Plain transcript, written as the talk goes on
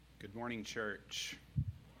Good morning, church.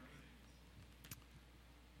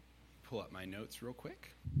 Pull up my notes real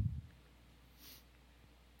quick.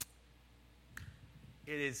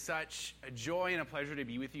 It is such a joy and a pleasure to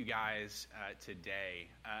be with you guys today.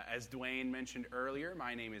 As Dwayne mentioned earlier,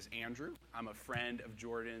 my name is Andrew. I'm a friend of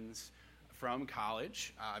Jordan's from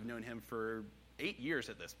college. I've known him for 8 years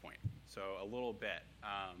at this point, so a little bit.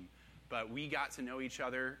 But we got to know each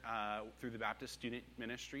other through the Baptist Student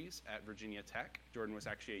Ministries at Virginia Tech. Jordan was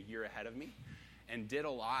actually a year ahead of me and did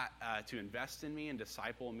a lot to invest in me and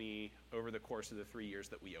disciple me over the course of the 3 years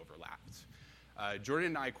that we overlapped. Jordan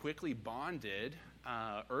and I quickly bonded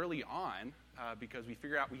early on because we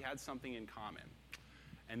figured out we had something in common.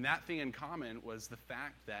 And that thing in common was the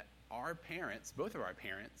fact that our parents, both of our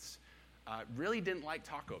parents, really didn't like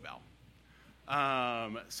Taco Bell.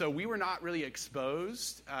 So we were not really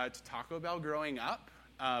exposed to Taco Bell growing up,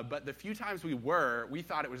 but the few times we were, we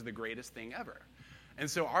thought it was the greatest thing ever. And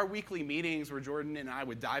so our weekly meetings where Jordan and I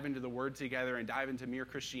would dive into the Word together and dive into Mere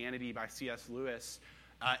Christianity by C.S. Lewis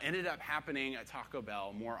ended up happening at Taco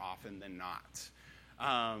Bell more often than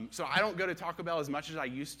not. So I don't go to Taco Bell as much as I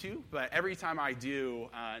used to, but every time I do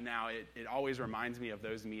now, it always reminds me of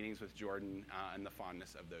those meetings with Jordan and the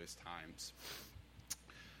fondness of those times.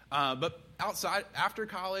 But after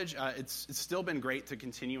college, it's still been great to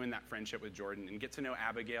continue in that friendship with Jordan and get to know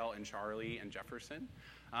Abigail and Charlie and Jefferson,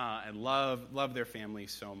 and love their family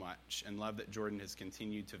so much, and love that Jordan has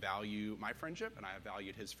continued to value my friendship, and I have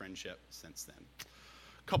valued his friendship since then.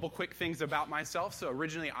 A couple quick things about myself. So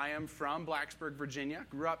originally, I am from Blacksburg, Virginia.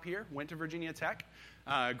 Grew up here, went to Virginia Tech,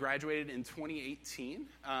 graduated in 2018,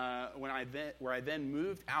 where I then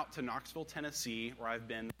moved out to Knoxville, Tennessee, where I've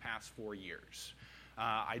been the past 4 years.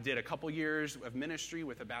 I did a couple years of ministry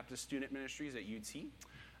with the Baptist Student Ministries at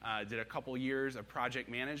UT. Did a couple years of project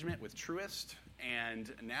management with Truist.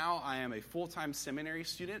 And now I am a full-time seminary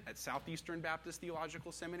student at Southeastern Baptist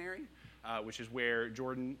Theological Seminary, which is where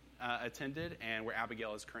Jordan attended and where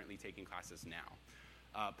Abigail is currently taking classes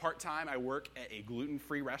now. Part-time, I work at a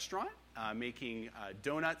gluten-free restaurant making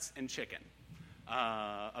donuts and chicken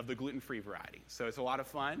of the gluten-free variety. So it's a lot of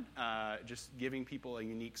fun, just giving people a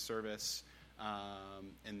unique service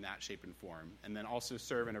in that shape and form, and then also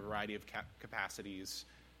serve in a variety of capacities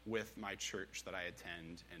with my church that I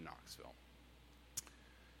attend in Knoxville.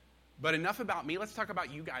 But enough about me. Let's talk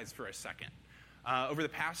about you guys for a second. Over the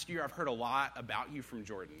past year, I've heard a lot about you from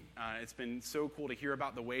Jordan. It's been so cool to hear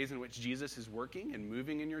about the ways in which Jesus is working and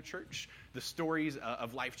moving in your church, the stories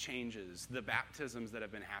of life changes, the baptisms that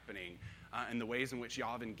have been happening, and the ways in which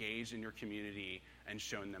y'all have engaged in your community and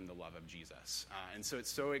shown them the love of Jesus. And so it's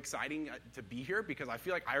so exciting to be here because I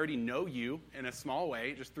feel like I already know you in a small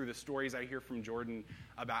way just through the stories I hear from Jordan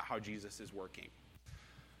about how Jesus is working.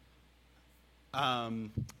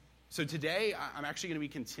 So today, I'm actually going to be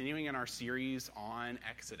continuing in our series on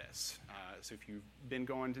Exodus. So if you've been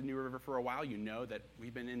going to New River for a while, you know that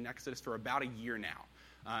we've been in Exodus for about a year now.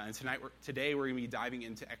 And today we're going to be diving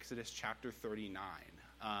into Exodus chapter 39.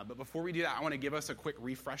 But before we do that, I want to give us a quick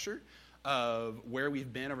refresher of where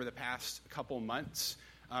we've been over the past couple months,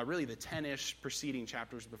 really the 10-ish preceding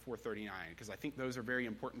chapters before 39, because I think those are very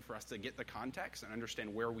important for us to get the context and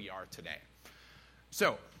understand where we are today.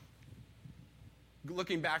 So,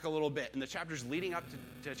 looking back a little bit, in the chapters leading up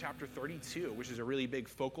to chapter 32, which is a really big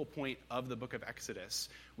focal point of the book of Exodus,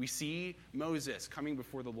 we see Moses coming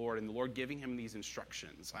before the Lord and the Lord giving him these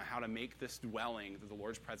instructions on how to make this dwelling that the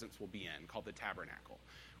Lord's presence will be in, called the tabernacle.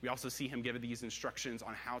 We also see him give these instructions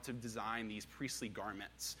on how to design these priestly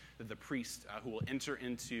garments that the priest who will enter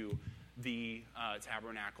into the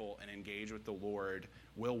tabernacle and engage with the Lord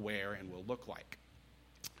will wear and will look like.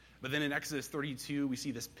 But then in Exodus 32, we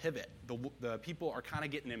see this pivot. The people are kind of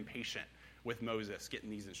getting impatient with Moses getting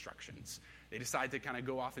these instructions. They decide to kind of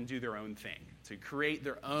go off and do their own thing, to create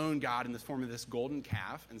their own God in the form of this golden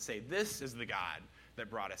calf and say, this is the God that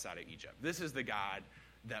brought us out of Egypt. This is the God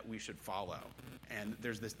that we should follow. And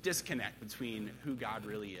there's this disconnect between who God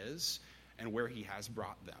really is and where he has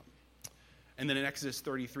brought them. And then in Exodus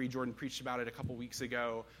 33, Jordan preached about it a couple weeks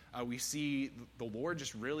ago, we see the Lord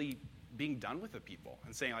just really being done with the people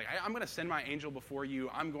and saying, like, I'm going to send my angel before you.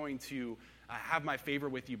 I'm going to have my favor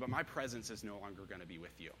with you, but my presence is no longer going to be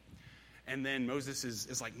with you. And then Moses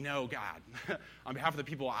is like, no, God, on behalf of the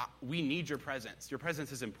people, we need your presence. Your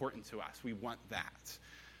presence is important to us. We want that.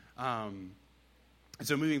 And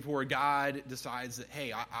so moving forward, God decides that,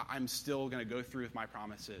 hey, I'm still going to go through with my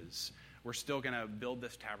promises. We're still going to build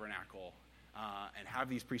this tabernacle and have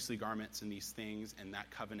these priestly garments and these things and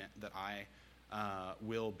that covenant that I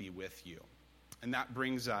will be with you. And that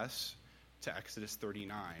brings us to Exodus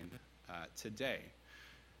 39 today.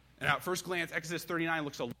 And at first glance, Exodus 39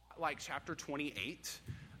 looks a lot like chapter 28.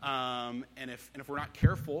 And if we're not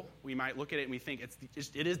careful, we might look at it and we think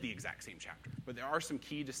it is the exact same chapter. But there are some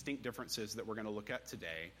key distinct differences that we're going to look at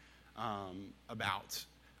today about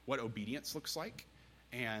what obedience looks like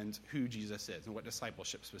and who Jesus is and what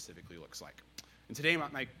discipleship specifically looks like. And today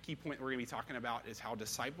my key point we're going to be talking about is how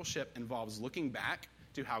discipleship involves looking back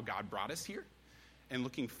to how God brought us here and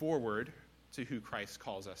looking forward to who Christ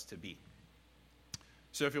calls us to be.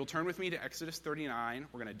 So if you'll turn with me to Exodus 39,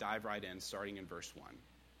 we're going to dive right in, starting in verse 1.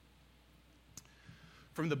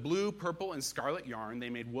 From the blue, purple, and scarlet yarn, they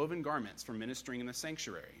made woven garments for ministering in the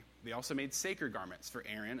sanctuary. They also made sacred garments for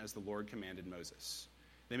Aaron, as the Lord commanded Moses.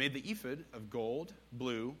 They made the ephod of gold,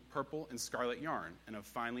 blue, purple, and scarlet yarn, and of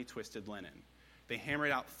finely twisted linen. They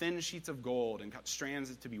hammered out thin sheets of gold and cut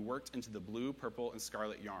strands to be worked into the blue, purple, and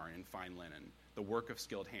scarlet yarn in fine linen, the work of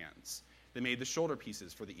skilled hands. They made the shoulder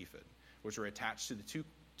pieces for the ephod, which were attached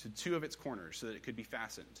to two of its corners so that it could be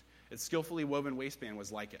fastened. Its skillfully woven waistband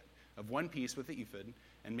was like it, of one piece with the ephod,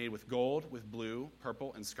 and made with gold, with blue,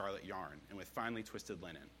 purple, and scarlet yarn, and with finely twisted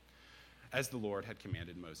linen, as the Lord had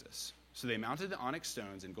commanded Moses. So they mounted the onyx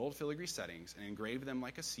stones in gold filigree settings and engraved them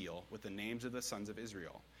like a seal with the names of the sons of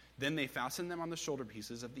Israel. Then they fastened them on the shoulder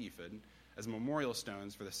pieces of the ephod as memorial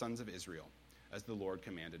stones for the sons of Israel, as the Lord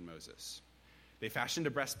commanded Moses. They fashioned a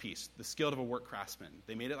breastpiece, the skill of a work craftsman.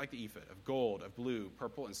 They made it like the ephod, of gold, of blue,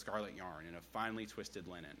 purple, and scarlet yarn, and of finely twisted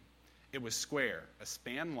linen. It was square, a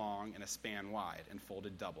span long and a span wide, and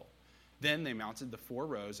folded double. Then they mounted the 4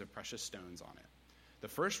 rows of precious stones on it. The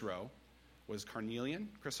first row was carnelian,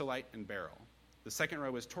 chrysolite, and beryl. The second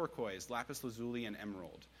row was turquoise, lapis lazuli, and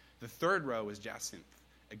emerald. The third row was jacinth,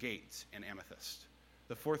 agate, and amethyst.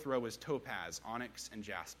 The fourth row was topaz, onyx, and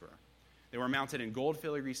jasper. They were mounted in gold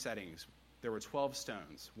filigree settings. There were 12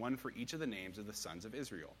 stones, one for each of the names of the sons of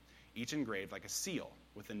Israel, each engraved like a seal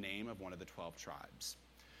with the name of one of the 12 tribes.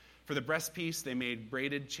 For the breastpiece, they made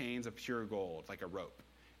braided chains of pure gold, like a rope.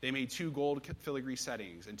 They made 2 gold filigree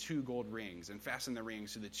settings and 2 gold rings, and fastened the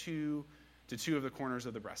rings to two of the corners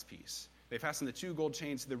of the breastpiece. They fastened the 2 gold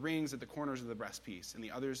chains to the rings at the corners of the breastpiece, and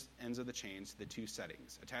the other ends of the chains to the 2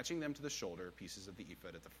 settings, attaching them to the shoulder pieces of the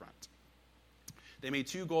ephod at the front. They made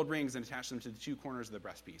 2 gold rings and attached them to the 2 corners of the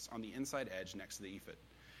breastpiece, on the inside edge next to the ephod.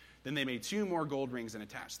 Then they made 2 more gold rings and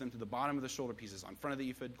attached them to the bottom of the shoulder pieces on front of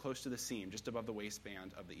the ephod, close to the seam, just above the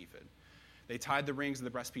waistband of the ephod. They tied the rings of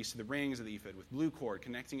the breastpiece to the rings of the ephod with blue cord,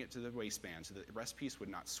 connecting it to the waistband so that the breastpiece would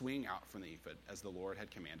not swing out from the ephod, as the Lord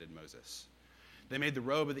had commanded Moses. They made the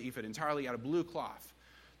robe of the ephod entirely out of blue cloth,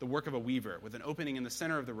 the work of a weaver, with an opening in the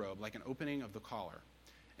center of the robe, like an opening of the collar,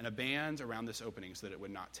 and a band around this opening so that it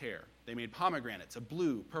would not tear. They made pomegranates of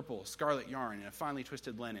blue, purple, scarlet yarn, and a finely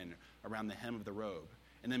twisted linen around the hem of the robe.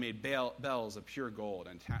 And they made bells of pure gold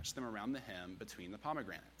and attached them around the hem between the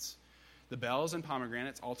pomegranates. The bells and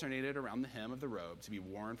pomegranates alternated around the hem of the robe to be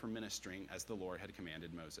worn for ministering, as the Lord had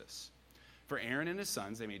commanded Moses. For Aaron and his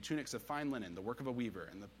sons, they made tunics of fine linen, the work of a weaver,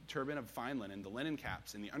 and the turban of fine linen, the linen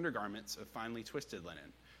caps, and the undergarments of finely twisted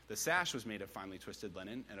linen. The sash was made of finely twisted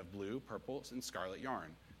linen and of blue, purple, and scarlet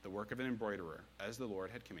yarn, the work of an embroiderer, as the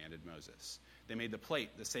Lord had commanded Moses. They made the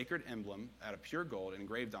plate, the sacred emblem, out of pure gold, and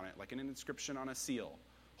engraved on it like an inscription on a seal,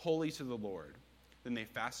 holy to the Lord. Then they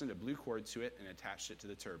fastened a blue cord to it and attached it to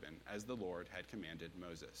the turban, as the Lord had commanded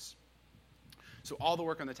Moses. So all the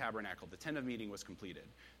work on the tabernacle, the tent of meeting, was completed.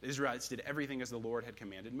 The Israelites did everything as the Lord had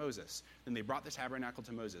commanded Moses. Then they brought the tabernacle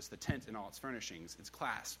to Moses, the tent and all its furnishings, its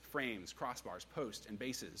clasps, frames, crossbars, posts, and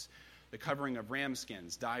bases, the covering of ram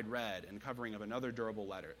skins dyed red, and covering of another durable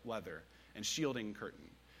leather, and shielding curtain,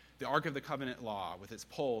 the ark of the covenant law with its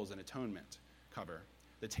poles and atonement cover,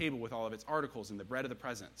 the table with all of its articles and the bread of the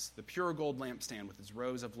presence, the pure gold lampstand with its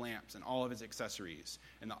rows of lamps and all of its accessories,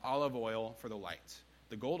 and the olive oil for the light,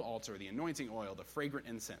 the gold altar, the anointing oil, the fragrant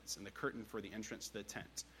incense, and the curtain for the entrance to the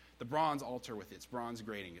tent, the bronze altar with its bronze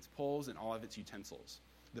grating, its poles, and all of its utensils,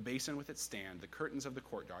 the basin with its stand, the curtains of the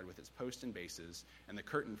courtyard with its posts and bases, and the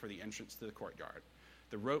curtain for the entrance to the courtyard,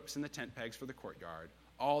 the ropes and the tent pegs for the courtyard,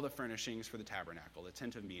 all the furnishings for the tabernacle, the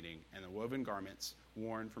tent of meeting, and the woven garments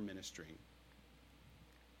worn for ministering.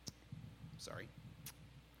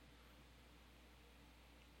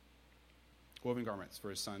 Woven garments for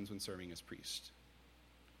his sons when serving as priest.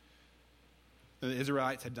 The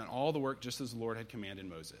Israelites had done all the work just as the Lord had commanded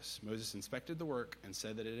Moses. Moses inspected the work and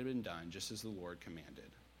said that it had been done just as the Lord commanded.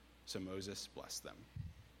 So Moses blessed them.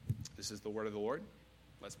 This is the word of the Lord.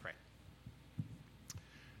 Let's pray.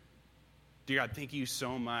 Dear God, thank you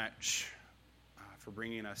so much for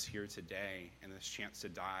bringing us here today and this chance to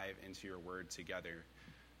dive into your word together.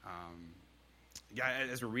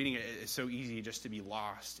 As we're reading it, it's so easy just to be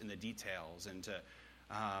lost in the details and to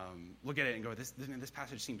look at it and go, this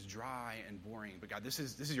passage seems dry and boring, but God, this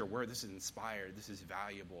is your word. This is inspired. This is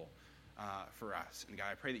valuable for us. And God,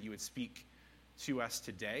 I pray that you would speak to us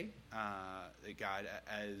today, that God,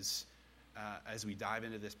 as we dive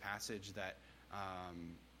into this passage, that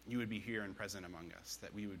you would be here and present among us,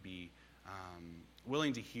 that we would be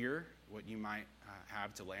willing to hear what you might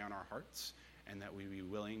have to lay on our hearts, and that we would be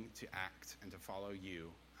willing to act and to follow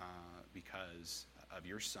you because of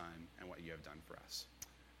your Son and what you have done for us.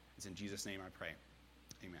 It's in Jesus' name I pray.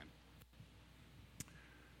 Amen.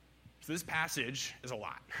 So this passage is a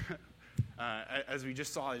lot. As we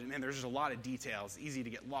just saw, man, there's just a lot of details. It's easy to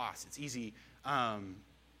get lost. It's easy, to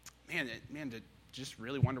just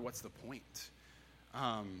really wonder what's the point.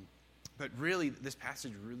 But really, this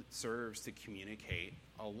passage really serves to communicate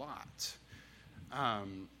a lot.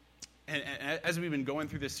 And as we've been going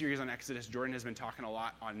through this series on Exodus, Jordan has been talking a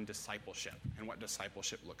lot on discipleship and what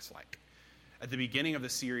discipleship looks like. At the beginning of the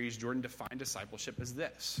series, Jordan defined discipleship as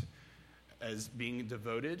this, as being a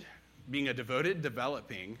devoted,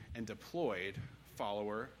 developing, and deployed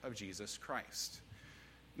follower of Jesus Christ.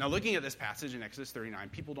 Now, looking at this passage in Exodus 39,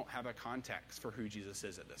 people don't have a context for who Jesus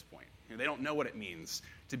is at this point. They don't know what it means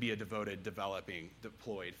to be a devoted, developing,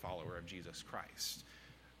 deployed follower of Jesus Christ.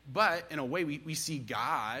 But in a way, we see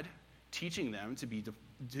God teaching them to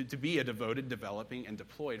be a devoted, developing, and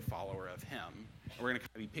deployed follower of him. And we're going to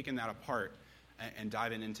kind of be picking that apart and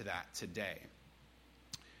diving into that today.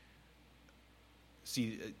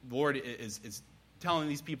 See, the Lord is telling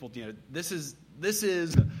these people, this is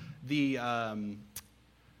the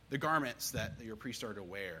garments that your priests are to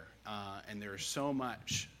wear, and there's so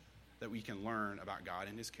much that we can learn about God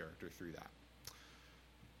and his character through that.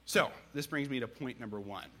 So, this brings me to point number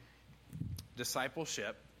 1.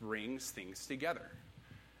 Discipleship brings things together.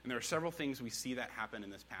 And there are several things we see that happen in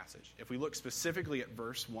this passage. If we look specifically at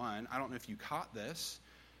verse 1, I don't know if you caught this,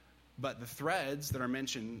 but the threads that are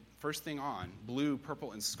mentioned first thing on, blue,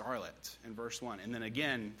 purple, and scarlet in verse 1, and then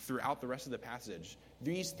again throughout the rest of the passage,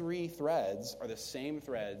 these 3 threads are the same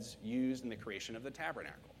threads used in the creation of the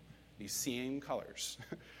tabernacle, these same colors.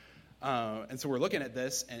 And so we're looking at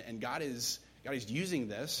this, and God is using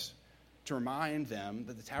this to remind them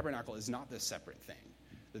that the tabernacle is not this separate thing,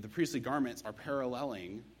 that the priestly garments are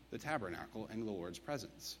paralleling the tabernacle and the Lord's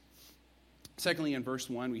presence. Secondly, in verse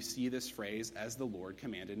 1, we see this phrase, as the Lord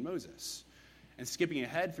commanded Moses. And skipping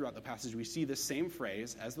ahead throughout the passage, we see this same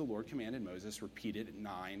phrase, as the Lord commanded Moses, repeated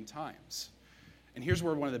 9 times. And here's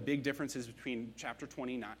where one of the big differences between chapter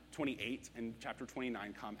 28 and chapter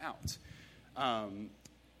 29 come out.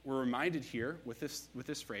 We're reminded here with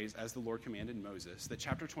this phrase, as the Lord commanded Moses, that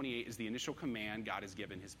chapter 28 is the initial command God has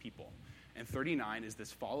given his people. And 39 is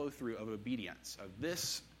this follow-through of obedience, of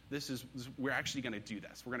we're actually going to do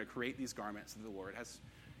this. We're going to create these garments that the Lord has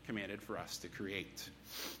commanded for us to create.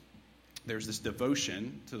 There's this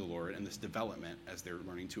devotion to the Lord and this development as they're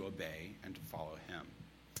learning to obey and to follow him.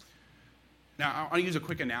 Now, I'll use a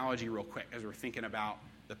quick analogy real quick as we're thinking about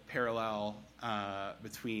the parallel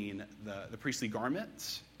between the priestly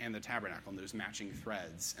garments and the tabernacle and those matching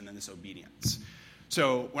threads and then this obedience.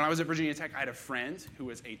 So when I was at Virginia Tech, I had a friend who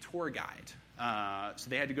was a tour guide. So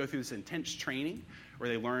they had to go through this intense training where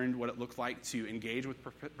they learned what it looked like to engage with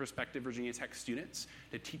prospective Virginia Tech students,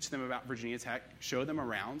 to teach them about Virginia Tech, show them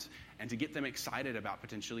around, and to get them excited about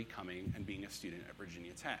potentially coming and being a student at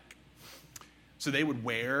Virginia Tech. So they would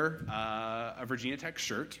wear a Virginia Tech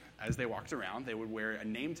shirt as they walked around. They would wear a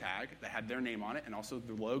name tag that had their name on it and also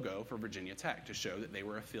the logo for Virginia Tech to show that they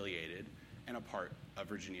were affiliated and a part of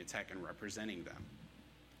Virginia Tech and representing them.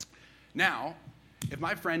 Now, if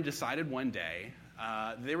my friend decided one day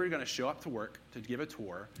they were going to show up to work to give a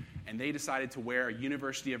tour, and they decided to wear a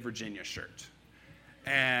University of Virginia shirt,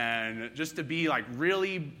 and just to be like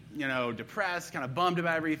really, depressed, kind of bummed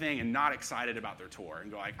about everything, and not excited about their tour,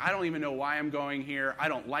 and go like, I don't even know why I'm going here. I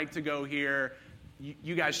don't like to go here.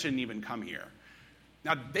 You guys shouldn't even come here.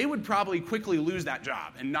 Now, they would probably quickly lose that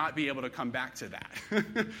job and not be able to come back to that.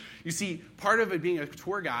 You see, part of it being a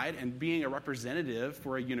tour guide and being a representative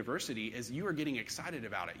for a university is you are getting excited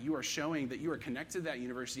about it. You are showing that you are connected to that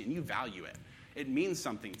university and you value it. It means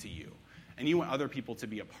something to you, and you want other people to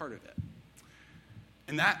be a part of it.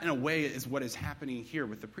 And that, in a way, is what is happening here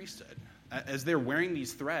with the priesthood. As they're wearing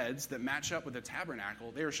these threads that match up with the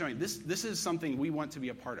tabernacle, they are showing this is something we want to be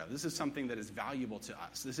a part of. This is something that is valuable to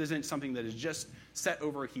us. This isn't something that is just set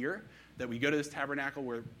over here, that we go to this tabernacle,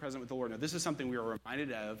 we're present with the Lord. No, this is something we are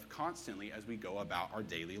reminded of constantly as we go about our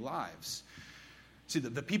daily lives. See,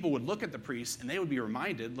 the people would look at the priest, and they would be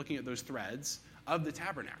reminded, looking at those threads, of the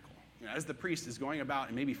tabernacle. As the priest is going about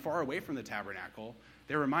and maybe far away from the tabernacle,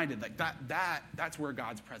 they're reminded like that's where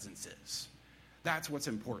God's presence is. That's what's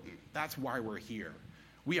important. That's why we're here.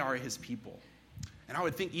 We are his people. And I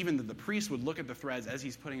would think even that the priest would look at the threads as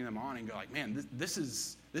he's putting them on and go like, man, this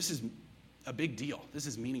is a big deal. This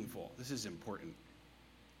is meaningful. This is important.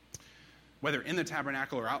 Whether in the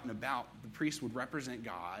tabernacle or out and about, the priest would represent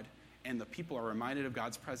God, and the people are reminded of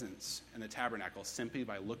God's presence in the tabernacle simply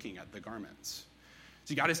by looking at the garments.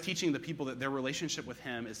 See, God is teaching the people that their relationship with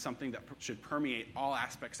him is something that should permeate all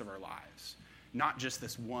aspects of our lives, not just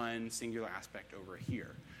this one singular aspect over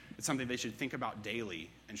here. It's something they should think about daily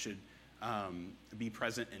and should be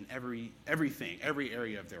present in every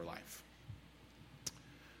area of their life.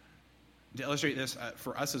 To illustrate this,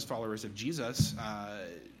 for us as followers of Jesus,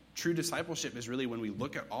 true discipleship is really when we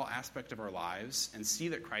look at all aspects of our lives and see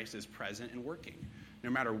that Christ is present and working, no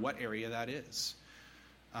matter what area that is.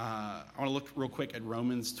 I want to look real quick at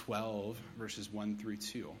Romans 12, verses 1 through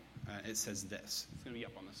 2. It says this. It's going to be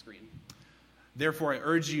up on the screen. Therefore, I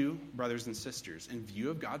urge you, brothers and sisters, in view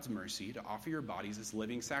of God's mercy, to offer your bodies as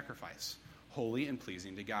living sacrifice, holy and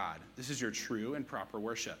pleasing to God. This is your true and proper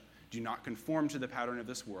worship. Do not conform to the pattern of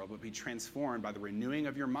this world, but be transformed by the renewing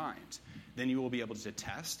of your mind. Then you will be able to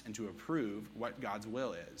test and to approve what God's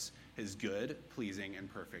will is, his good, pleasing, and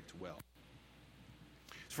perfect will.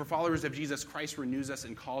 So for followers of Jesus, Christ renews us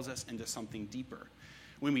and calls us into something deeper.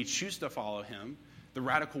 When we choose to follow him, the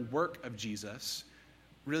radical work of Jesus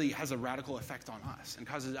really has a radical effect on us and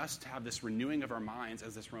causes us to have this renewing of our minds,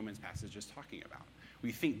 as this Romans passage is talking about.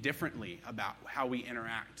 We think differently about how we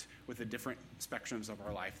interact with the different spectrums of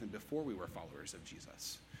our life than before we were followers of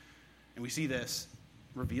Jesus. And we see this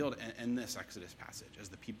revealed in this Exodus passage as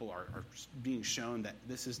the people are being shown that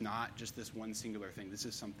this is not just this one singular thing. This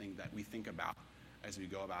is something that we think about as we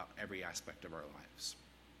go about every aspect of our lives.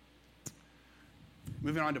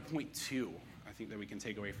 Moving on to point 2, I think that we can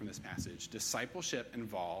take away from this passage. Discipleship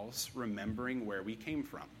involves remembering where we came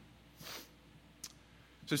from.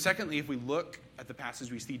 So secondly, if we look at the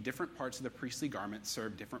passage, we see different parts of the priestly garment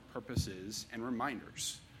serve different purposes and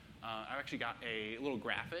reminders. I've actually got a little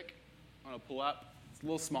graphic I want to pull up. It's a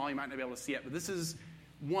little small, you might not be able to see it, but this is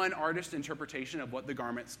one artist's interpretation of what the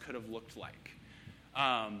garments could have looked like.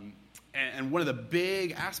 And one of the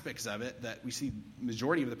big aspects of it that we see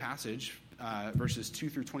majority of the passage, verses 2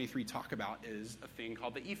 through 23, talk about is a thing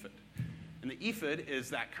called the ephod. And the ephod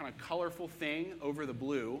is that kind of colorful thing over the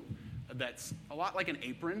blue that's a lot like an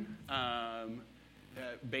apron,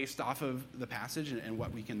 based off of the passage and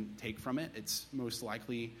what we can take from it. It's most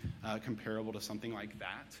likely comparable to something like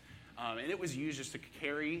that. And it was used just to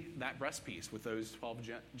carry that breastpiece with those 12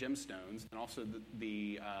 gemstones, and also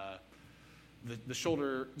the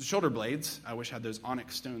shoulder blades, which had those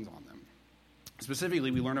onyx stones on them. Specifically,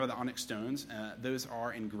 we learn about the onyx stones. Those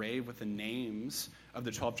are engraved with the names of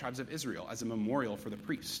the 12 tribes of Israel as a memorial for the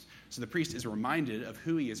priest. So the priest is reminded of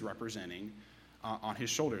who he is representing on his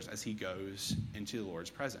shoulders as he goes into the Lord's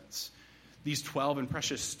presence. These 12 and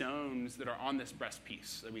precious stones that are on this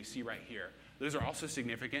breastpiece that we see right here, those are also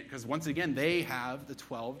significant because, once again, they have the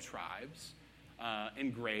 12 tribes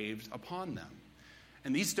engraved upon them.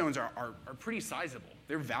 And these stones are pretty sizable.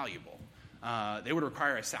 They're valuable. They would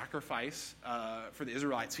require a sacrifice for the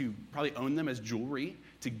Israelites who probably owned them as jewelry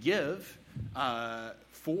to give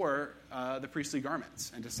for the priestly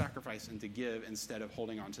garments, and to sacrifice and to give instead of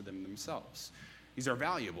holding on to them themselves. These are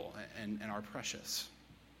valuable and are precious.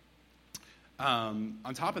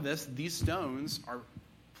 On top of this, these stones are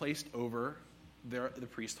placed over the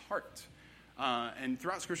priest's heart. And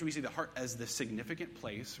throughout Scripture, we see the heart as the significant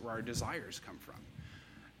place where our desires come from.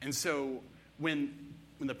 And so when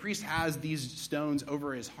the priest has these stones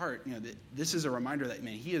over his heart, this is a reminder that,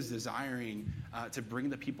 man, he is desiring to bring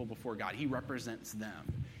the people before God. He represents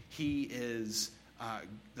them. He is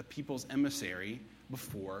the people's emissary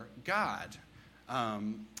before God.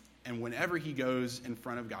 And whenever he goes in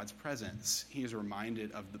front of God's presence, he is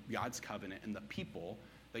reminded of God's covenant and the people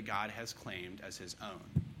that God has claimed as his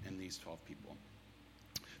own in these 12 people.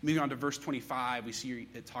 Moving on to verse 25, we see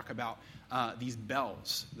it talk about these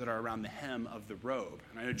bells that are around the hem of the robe.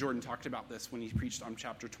 And I know Jordan talked about this when he preached on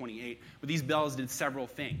chapter 28. But these bells did several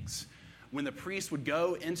things. When the priest would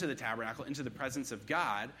go into the tabernacle, into the presence of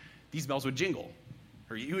God, these bells would jingle.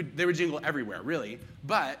 They would jingle everywhere, really.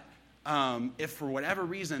 But if for whatever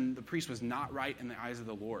reason the priest was not right in the eyes of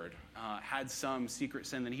the Lord, had some secret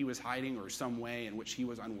sin that he was hiding or some way in which he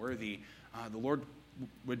was unworthy, the Lord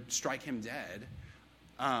would strike him dead.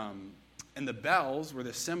 And the bells were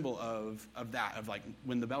the symbol of that, of like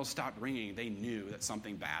when the bells stopped ringing, they knew that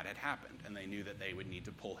something bad had happened, and they knew that they would need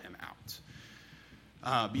to pull him out.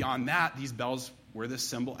 Beyond that, these bells were the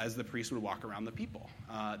symbol as the priest would walk around the people.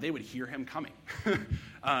 They would hear him coming.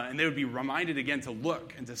 And they would be reminded again to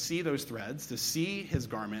look and to see those threads, to see his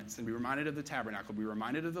garments, and be reminded of the tabernacle, be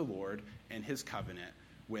reminded of the Lord and his covenant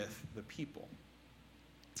with the people.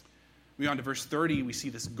 Moving on to verse 30, we see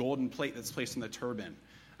this golden plate that's placed on the turban.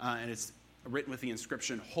 And it's written with the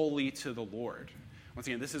inscription, "Holy to the Lord." Once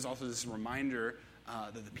again, this is also this reminder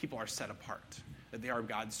that the people are set apart, that they are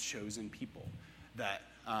God's chosen people, that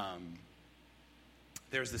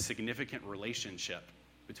there's the significant relationship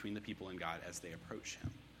between the people and God as they approach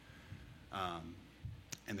him.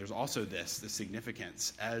 And there's also the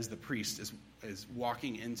significance as the priest is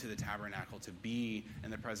walking into the tabernacle to be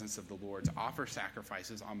in the presence of the Lord, to offer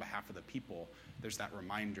sacrifices on behalf of the people. There's that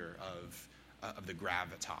reminder of the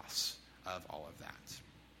gravitas of all of that.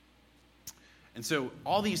 And so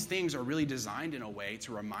all these things are really designed in a way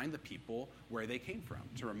to remind the people where they came from,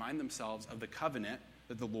 to remind themselves of the covenant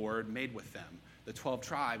that the Lord made with them, the 12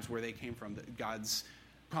 tribes where they came from, God's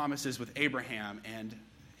promises with Abraham and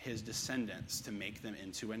his descendants to make them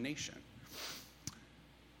into a nation.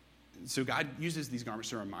 So God uses these garments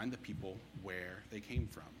to remind the people where they came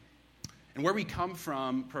from. And where we come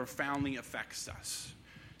from profoundly affects us.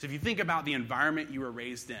 So if you think about the environment you were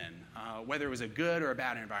raised in, whether it was a good or a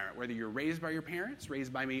bad environment, whether you're raised by your parents,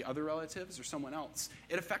 raised by maybe other relatives or someone else,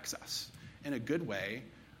 it affects us in a good way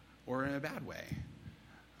or in a bad way.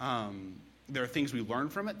 There are things we learn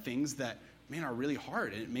from it, things that, are really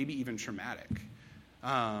hard and maybe even traumatic.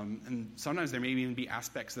 And sometimes there may even be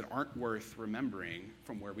aspects that aren't worth remembering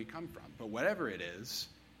from where we come from. But whatever it is,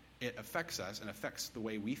 it affects us and affects the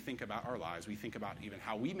way we think about our lives. We think about even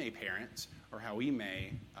how we may parent or how we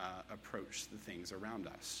may approach the things around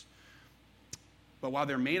us. But while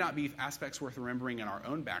there may not be aspects worth remembering in our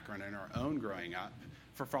own background and our own growing up,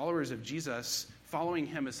 for followers of Jesus, following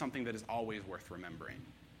him is something that is always worth remembering.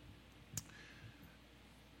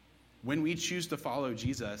 When we choose to follow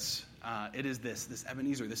Jesus, it is this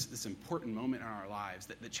Ebenezer, this important moment in our lives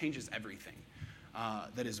that changes everything.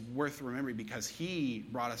 That is worth remembering because he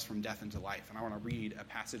brought us from death into life. And I want to read a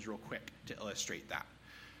passage real quick to illustrate that.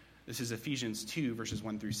 This is Ephesians 2, verses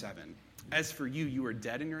 1 through 7. "As for you, you were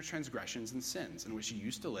dead in your transgressions and sins, in which you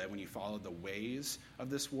used to live when you followed the ways of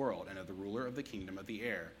this world and of the ruler of the kingdom of the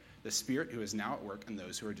air, the spirit who is now at work in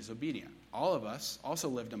those who are disobedient. All of us also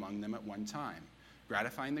lived among them at one time,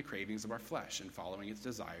 gratifying the cravings of our flesh and following its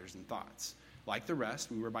desires and thoughts. Like the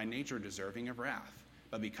rest, we were by nature deserving of wrath.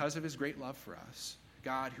 But because of his great love for us,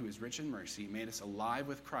 God, who is rich in mercy, made us alive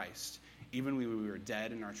with Christ, even when we were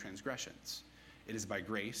dead in our transgressions. It is by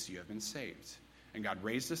grace you have been saved. And God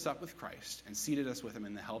raised us up with Christ and seated us with him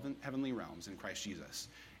in the heavenly realms in Christ Jesus,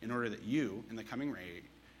 in order that in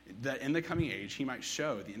the coming age he might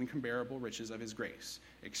show the incomparable riches of his grace,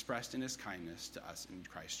 expressed in his kindness to us in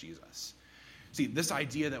Christ Jesus." See, this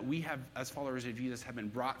idea that we have, as followers of Jesus, have been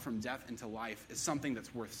brought from death into life is something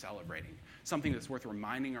that's worth celebrating, something that's worth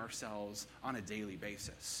reminding ourselves on a daily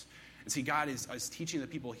basis. And see, God is teaching the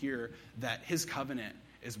people here that his covenant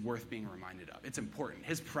is worth being reminded of. It's important.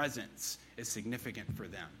 His presence is significant for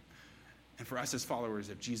them. And for us as followers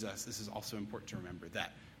of Jesus, this is also important to remember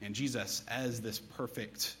that. And Jesus, as this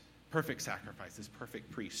perfect sacrifice, this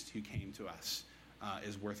perfect priest who came to us,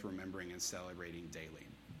 is worth remembering and celebrating daily.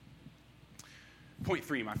 Point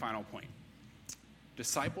 3, my final point.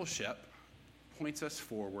 Discipleship points us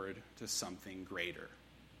forward to something greater.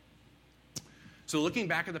 So looking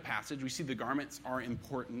back at the passage, we see the garments are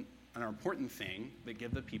important, an important thing that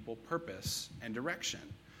give the people purpose and direction.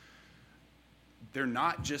 They're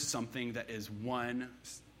not just something that is one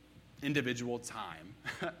individual time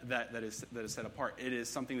that is set apart. It is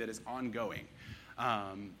something that is ongoing,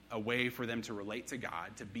 a way for them to relate to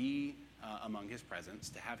God, to be among his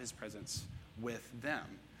presence, to have his presence with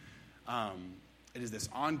them. It is this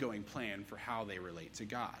ongoing plan for how they relate to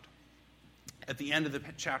God. At the end of the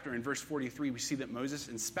chapter, in verse 43, we see that Moses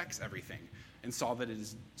inspects everything and saw that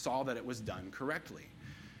it was done correctly.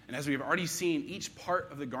 And as we have already seen, each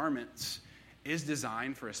part of the garments is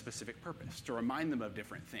designed for a specific purpose, to remind them of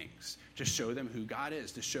different things, to show them who God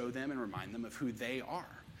is, to show them and remind them of who they are.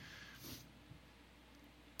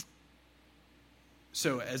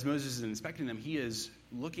 So as Moses is inspecting them, he is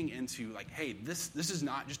looking into hey, this is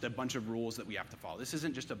not just a bunch of rules that we have to follow. This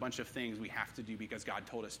isn't just a bunch of things we have to do because God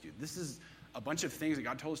told us to. This is a bunch of things that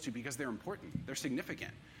God told us to because they're important, they're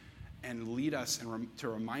significant, and lead us to a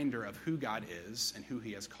reminder of who God is and who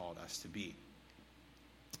he has called us to be.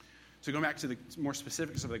 So going back to the more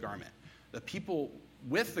specifics of the garment, the people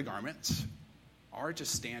with the garments are to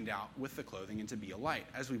stand out with the clothing and to be a light.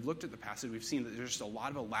 As we've looked at the passage, we've seen that there's just a lot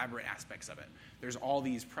of elaborate aspects of it. There's all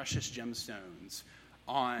these precious gemstones,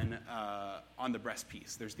 on the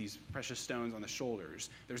breastpiece. There's these precious stones on the shoulders.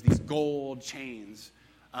 There's these gold chains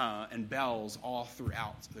and bells all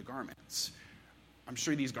throughout the garments. I'm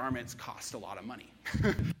sure these garments cost a lot of money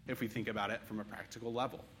if we think about it from a practical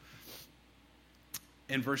level.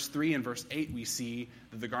 In verse 3 and verse 8, we see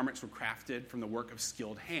that the garments were crafted from the work of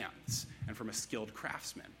skilled hands and from a skilled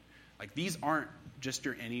craftsman. Like, these aren't just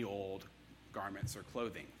your any old garments or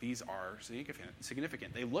clothing. These are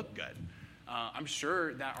significant. They look good. I'm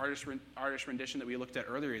sure that artist rendition that we looked at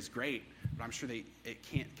earlier is great, but I'm sure it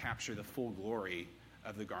can't capture the full glory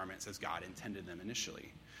of the garments as God intended them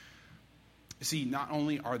initially. See, not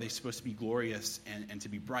only are they supposed to be glorious and to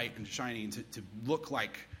be bright and shining, to look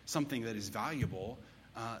like something that is valuable,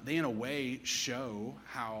 they in a way show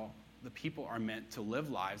how the people are meant to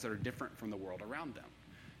live lives that are different from the world around them,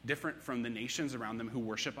 different from the nations around them who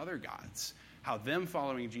worship other gods. How them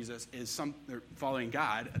following Jesus or following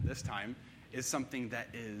God at this time is something that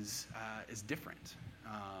is different.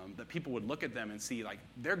 That people would look at them and see, like,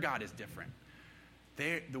 their God is different.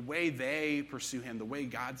 The way they pursue him, the way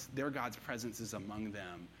their God's presence is among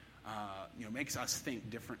them, makes us think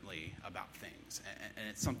differently about things, and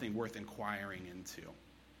it's something worth inquiring into.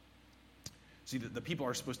 See, the people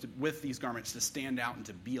are supposed to, with these garments, to stand out and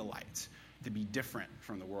to be a light, to be different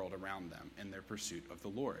from the world around them in their pursuit of the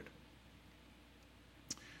Lord.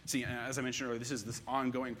 See, as I mentioned earlier, this is this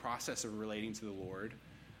ongoing process of relating to the Lord,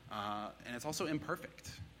 and it's also imperfect.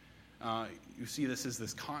 You see this as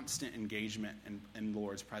this constant engagement in the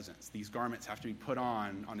Lord's presence. These garments have to be put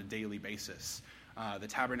on a daily basis. The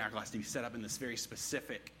tabernacle has to be set up in this very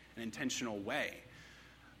specific and intentional way.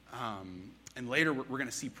 And later we're going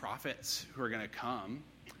to see prophets who are going to come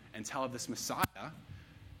and tell of this Messiah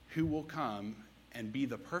who will come and be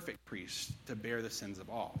the perfect priest to bear the sins of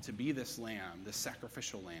all, to be this lamb, this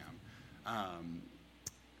sacrificial lamb,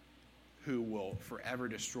 who will forever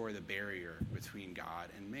destroy the barrier between God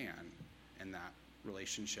and man, and that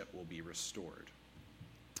relationship will be restored.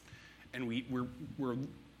 And we're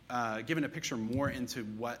given a picture more into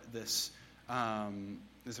what this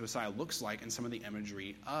Messiah looks like in some of the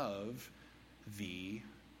imagery of the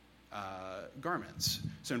garments.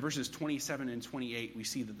 So in verses 27 and 28, we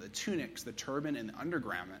see that the tunics, the turban, and the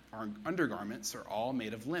undergarments are all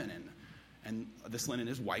made of linen. And this linen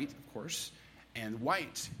is white, of course. And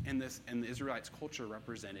white in the Israelites' culture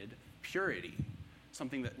represented purity,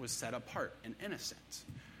 something that was set apart and innocent.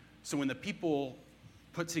 So when the people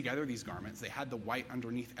put together these garments, they had the white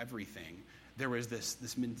underneath everything. There was this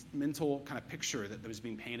mental kind of picture that was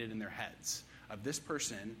being painted in their heads of this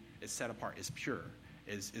person is set apart, is pure,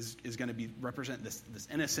 is going to represent this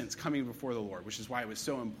innocence coming before the Lord, which is why it was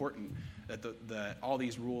so important that all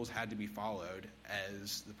these rules had to be followed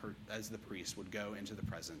as the priest would go into the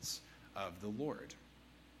presence of the Lord.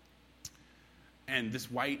 And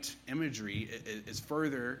this white imagery is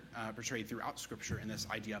further portrayed throughout Scripture in this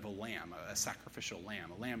idea of a lamb, a sacrificial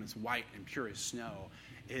lamb. A lamb is white and pure as snow,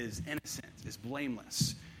 is innocent, is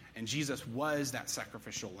blameless. And Jesus was that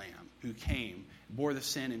sacrificial lamb who came, bore the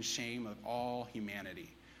sin and shame of all humanity,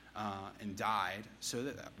 and died so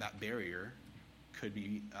that barrier could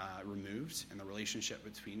be removed and the relationship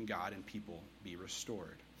between God and people be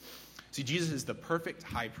restored. See, Jesus is the perfect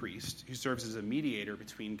high priest who serves as a mediator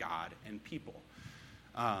between God and people.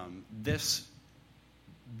 This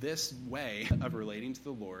way of relating to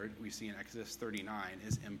the Lord, we see in Exodus 39,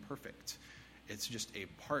 is imperfect. It's just a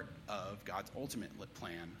part of God's ultimate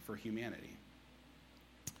plan for humanity.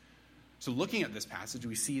 So looking at this passage,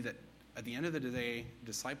 we see that at the end of the day,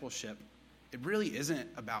 discipleship, it really isn't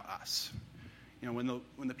about us. You know,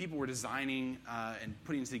 when the people were designing and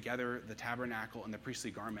putting together the tabernacle and the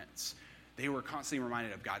priestly garments, they were constantly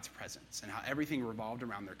reminded of God's presence and how everything revolved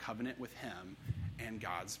around their covenant with him and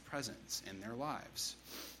God's presence in their lives.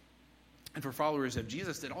 And for followers of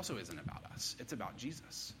Jesus, it also isn't about us. It's about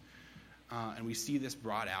Jesus. And we see this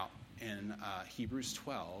brought out in Hebrews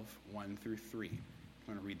 12, 1 through 3. I'm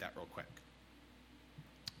going to read that real quick.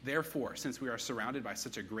 Therefore, since we are surrounded by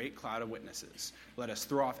such a great cloud of witnesses, let us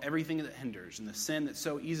throw off everything that hinders and the sin that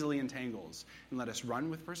so easily entangles, and let us run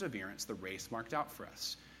with perseverance the race marked out for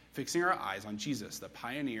us, fixing our eyes on Jesus, the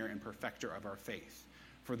pioneer and perfecter of our faith.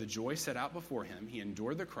 For the joy set out before him, he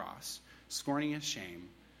endured the cross, scorning its shame,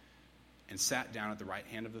 and sat down at the right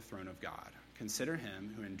hand of the throne of God. Consider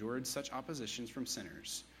him who endured such oppositions from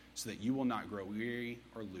sinners, so that you will not grow weary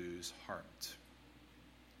or lose heart.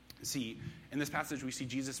 See, in this passage, we see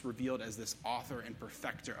Jesus revealed as this author and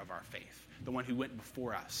perfecter of our faith, the one who went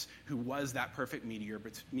before us, who was that perfect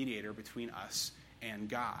mediator between us and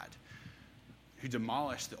God, who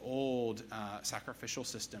demolished the old sacrificial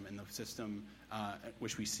system and the system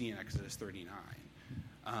which we see in Exodus 39.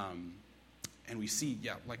 And we see,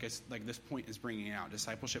 like this point is bringing out,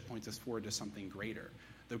 discipleship points us forward to something greater.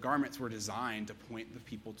 The garments were designed to point the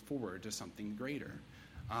people forward to something greater.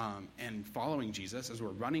 And following Jesus, as we're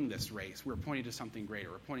running this race, we're pointing to something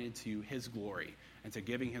greater. We're pointing to his glory and to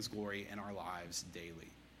giving his glory in our lives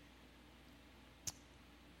daily.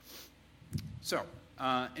 So,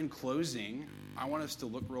 in closing, I want us to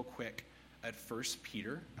look real quick at 1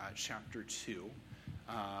 Peter chapter 2.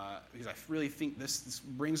 Because I really think this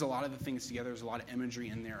brings a lot of the things together. There's a lot of imagery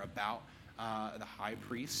in there about the high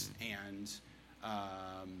priest and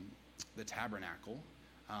the tabernacle,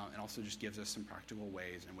 and also just gives us some practical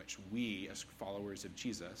ways in which we, as followers of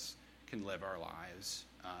Jesus, can live our lives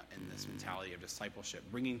in this mentality of discipleship,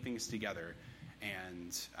 bringing things together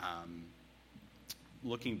and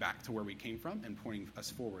looking back to where we came from and pointing us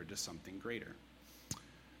forward to something greater.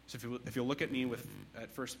 So if you'll look at me at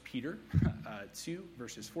 1 Peter 2,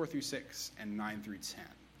 verses 4 through 6 and 9 through 10.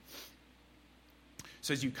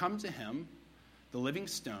 So as you come to him, the living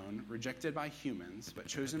stone, rejected by humans, but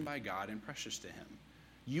chosen by God and precious to him,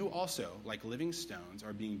 you also, like living stones,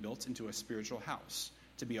 are being built into a spiritual house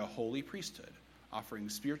to be a holy priesthood, offering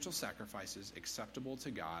spiritual sacrifices acceptable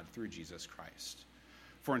to God through Jesus Christ.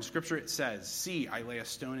 For in Scripture it says, "See, I lay a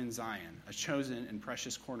stone in Zion, a chosen and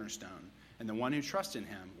precious cornerstone, and the one who trusts in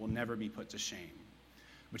him will never be put to shame.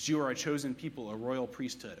 But you are a chosen people, a royal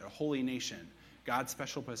priesthood, a holy nation, God's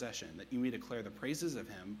special possession, that you may declare the praises of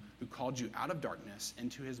him who called you out of darkness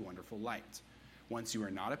into his wonderful light. Once you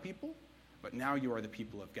were not a people, but now you are the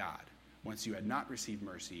people of God. Once you had not received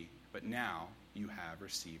mercy, but now you have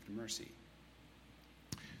received mercy."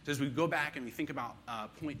 So as we go back and we think about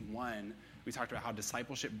point 1, we talked about how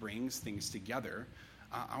discipleship brings things together.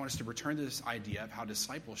 I want us to return to this idea of how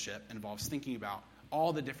discipleship involves thinking about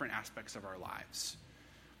all the different aspects of our lives.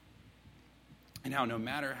 And how no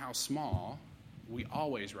matter how small, we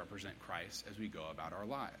always represent Christ as we go about our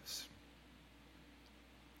lives.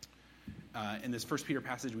 In this 1 Peter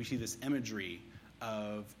passage, we see this imagery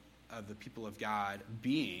of the people of God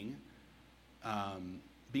being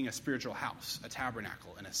a spiritual house, a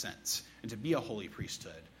tabernacle in a sense, and to be a holy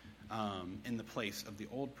priesthood in the place of the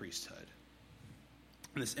old priesthood.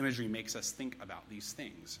 And this imagery makes us think about these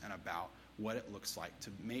things and about what it looks like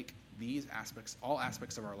to make these aspects, all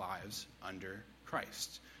aspects of our lives, under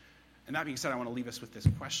Christ. And that being said, I want to leave us with this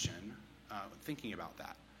question, thinking about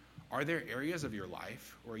that. Are there areas of your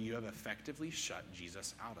life where you have effectively shut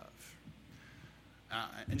Jesus out of?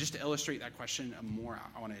 And just to illustrate that question more,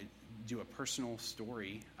 I want to do a personal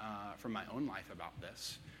story from my own life about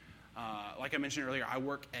this. Like I mentioned earlier, I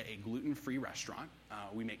work at a gluten-free restaurant.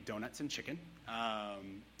 We make donuts and chicken.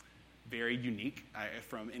 Very unique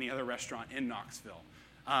from any other restaurant in Knoxville.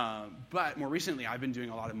 But more recently, I've been doing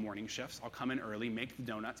a lot of morning shifts. I'll come in early, make the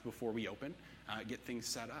donuts before we open, get things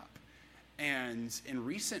set up. And in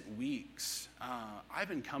recent weeks, I've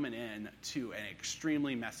been coming in to an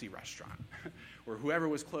extremely messy restaurant where whoever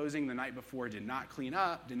was closing the night before did not clean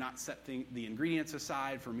up, did not set the ingredients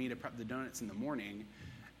aside for me to prep the donuts in the morning.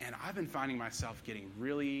 And I've been finding myself getting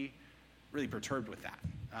really, really perturbed with that.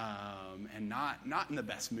 And not in the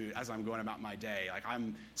best mood as I'm going about my day. Like,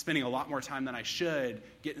 I'm spending a lot more time than I should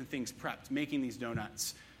getting things prepped, making these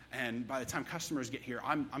donuts. And by the time customers get here,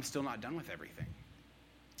 I'm still not done with everything.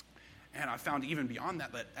 And I found even beyond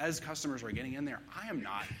that as customers are getting in there, I am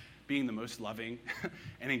not being the most loving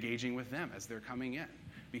and engaging with them as they're coming in,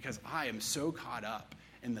 because I am so caught up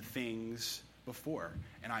in the things before.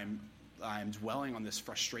 And I'm dwelling on this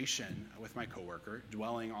frustration with my coworker,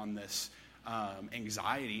 dwelling on this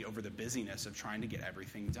anxiety over the busyness of trying to get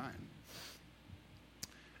everything done.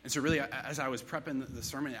 And so really, as I was prepping the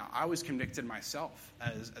sermon, I was convicted myself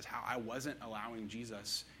as how I wasn't allowing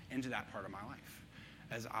Jesus into that part of my life.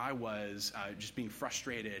 As I was just being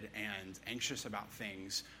frustrated and anxious about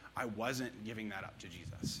things, I wasn't giving that up to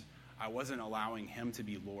Jesus. I wasn't allowing him to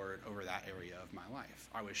be Lord over that area of my life.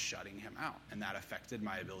 I was shutting him out, and that affected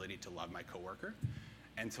my ability to love my coworker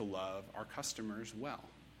and to love our customers well.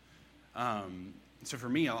 So for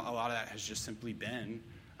me, a lot of that has just simply been,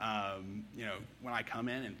 when I come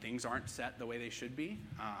in and things aren't set the way they should be,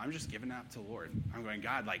 I'm just giving that to the Lord. I'm going,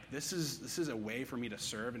 God, this is a way for me to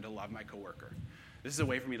serve and to love my coworker. This is a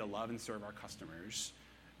way for me to love and serve our customers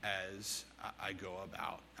as I go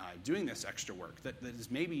about doing this extra work that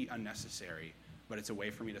is maybe unnecessary, but it's a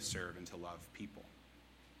way for me to serve and to love people.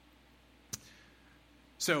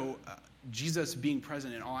 So Jesus being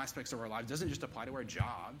present in all aspects of our lives doesn't just apply to our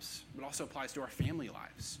jobs, but also applies to our family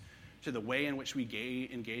lives, to the way in which we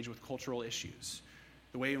engage with cultural issues,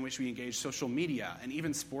 the way in which we engage social media, and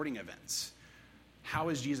even sporting events. How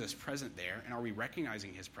is Jesus present there? And are we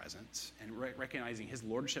recognizing his presence and recognizing his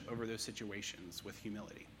lordship over those situations with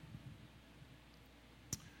humility?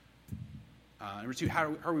 Number 2,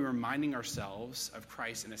 how are we reminding ourselves of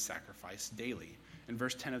Christ and his sacrifice daily? In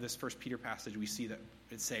verse 10 of this 1 Peter passage, we see that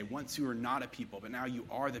it say, once you were not a people, but now you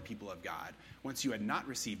are the people of God. Once you had not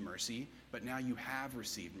received mercy, but now you have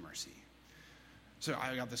received mercy. So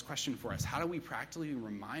I got this question for us. How do we practically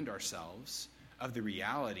remind ourselves of the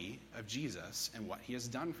reality of Jesus and what he has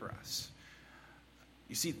done for us?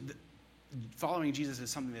 You see, following Jesus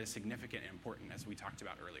is something that is significant and important, as we talked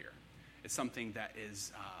about earlier. It's something that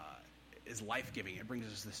is life-giving. It brings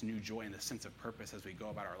us this new joy and this sense of purpose as we go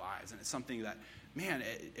about our lives. And it's something that, man,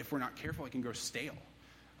 if we're not careful, it can grow stale.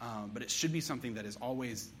 But it should be something that is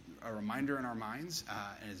always a reminder in our minds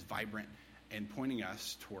and is vibrant in pointing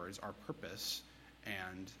us towards our purpose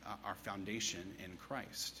and our foundation in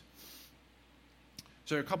Christ.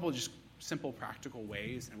 So a couple of just simple, practical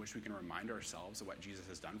ways in which we can remind ourselves of what Jesus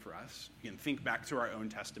has done for us. We can think back to our own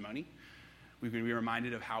testimony. We can be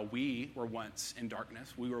reminded of how we were once in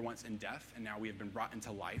darkness, we were once in death, and now we have been brought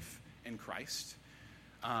into life in Christ.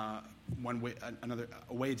 A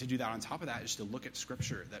way to do that on top of that is to look at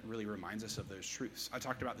Scripture that really reminds us of those truths. I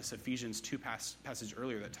talked about this Ephesians 2 passage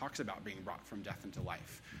earlier that talks about being brought from death into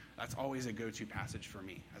life. That's always a go-to passage for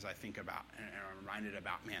me as I think about and I'm reminded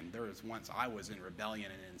about, man, there was once I was in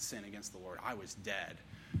rebellion and in sin against the Lord. I was dead,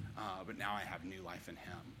 but now I have new life in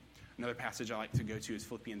him. Another passage I like to go to is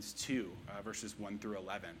Philippians 2, verses 1 through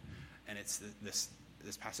 11. And it's this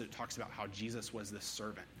passage that talks about how Jesus was this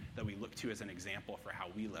servant that we look to as an example for how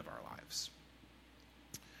we live our lives.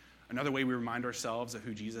 Another way we remind ourselves of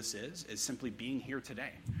who Jesus is simply being here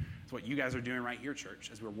today. It's what you guys are doing right here, church,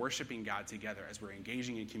 as we're worshiping God together, as we're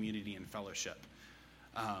engaging in community and fellowship.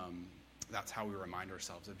 That's how we remind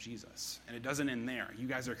ourselves of Jesus. And it doesn't end there. You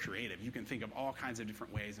guys are creative. You can think of all kinds of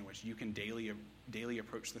different ways in which you can daily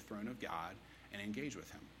approach the throne of God and engage with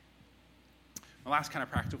him. The last kind of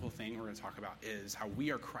practical thing we're going to talk about is how we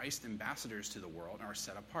are Christ ambassadors to the world and are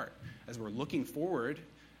set apart. As we're looking forward,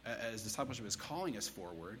 as discipleship is calling us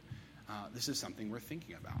forward, this is something we're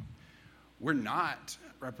thinking about. We're not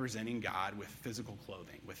representing God with physical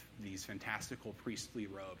clothing, with these fantastical priestly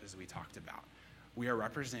robes as we talked about. We are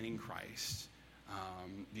representing Christ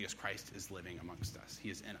because Christ is living amongst us. He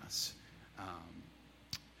is in us.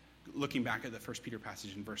 Looking back at the 1 Peter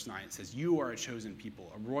passage in verse 9, it says, you are a chosen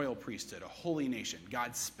people, a royal priesthood, a holy nation,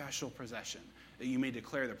 God's special possession, that you may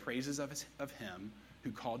declare the praises of him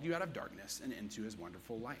who called you out of darkness and into his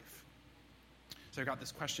wonderful life. So I got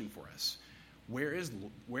this question for us. Where is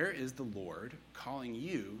the Lord calling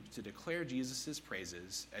you to declare Jesus'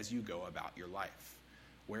 praises as you go about your life?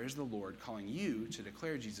 Where is the Lord calling you to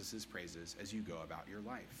declare Jesus' praises as you go about your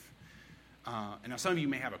life? And now some of you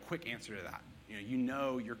may have a quick answer to that. You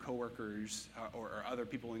know your coworkers or other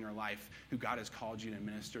people in your life who God has called you to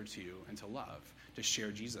minister to and to love, to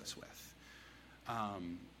share Jesus with.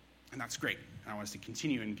 And that's great. And I want us to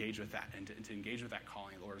continue to engage with that and to engage with that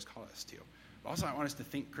calling the Lord has called us to. But also I want us to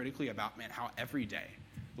think critically about, how every day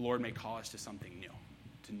the Lord may call us to something new,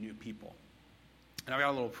 to new people. And I've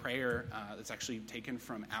got a little prayer that's actually taken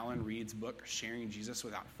from Alan Reed's book, Sharing Jesus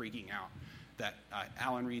Without Freaking Out, that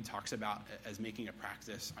Alan Reed talks about as making a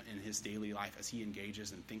practice in his daily life as he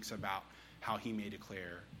engages and thinks about how he may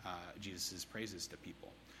declare Jesus' praises to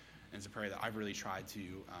people. And it's a prayer that I've really tried to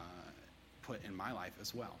put in my life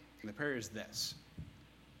as well. And the prayer is this: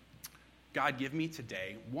 God, give me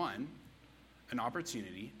today, 1, an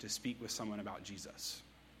opportunity to speak with someone about Jesus.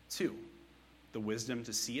 2, the wisdom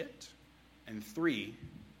to see it. And 3,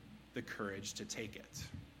 the courage to take it.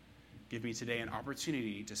 Give me today an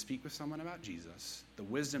opportunity to speak with someone about Jesus, the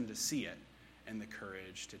wisdom to see it, and the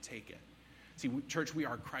courage to take it. See, church, we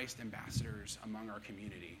are Christ ambassadors among our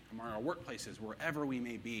community, among our workplaces, wherever we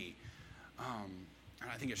may be. And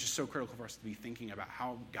I think it's just so critical for us to be thinking about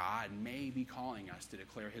how God may be calling us to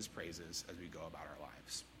declare his praises as we go about our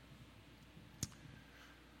lives.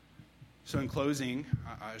 So in closing,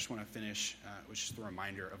 I just want to finish with just a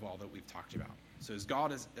reminder of all that we've talked about. So as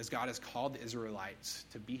God has called the Israelites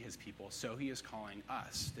to be his people, so he is calling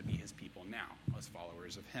us to be his people now as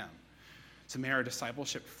followers of him. So may our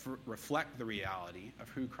discipleship reflect the reality of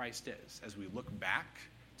who Christ is as we look back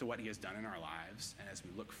to what he has done in our lives and as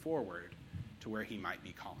we look forward to where he might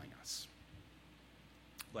be calling us.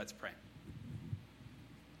 Let's pray.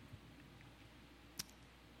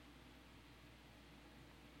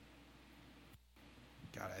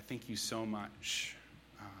 God, I thank you so much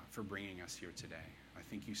for bringing us here today. I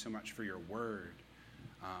thank you so much for your word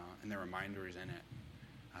and the reminders in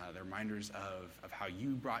it, the reminders of how you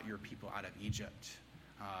brought your people out of Egypt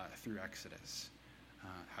through Exodus.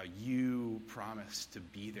 how you promised to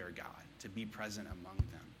be their God, to be present among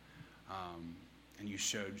them. And you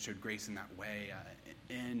showed grace in that way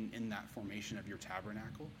in that formation of your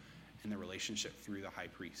tabernacle, in the relationship through the high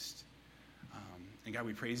priest. And God,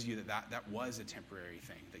 we praise you that was a temporary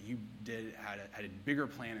thing, that you had a bigger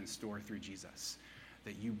plan in store through Jesus,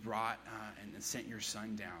 that you brought and sent your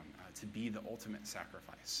son down to be the ultimate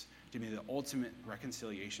sacrifice, to be the ultimate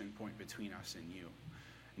reconciliation point between us and you.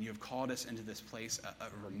 And you have called us into this place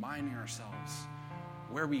of reminding ourselves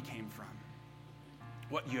where we came from,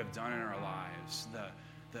 what you have done in our lives,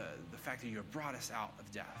 the fact that you have brought us out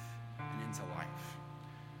of death and into life.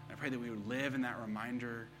 And I pray that we would live in that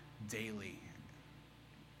reminder daily,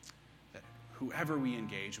 that whoever we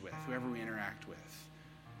engage with, whoever we interact with,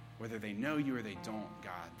 whether they know you or they don't,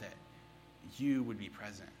 God, that you would be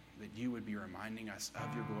present, that you would be reminding us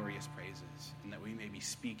of your glorious praises, and that we may be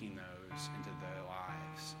speaking those into the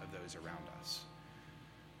lives of those around us.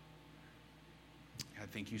 God,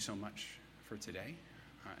 thank you so much for today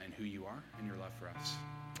and who you are and your love for us.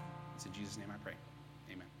 It's in Jesus' name I pray.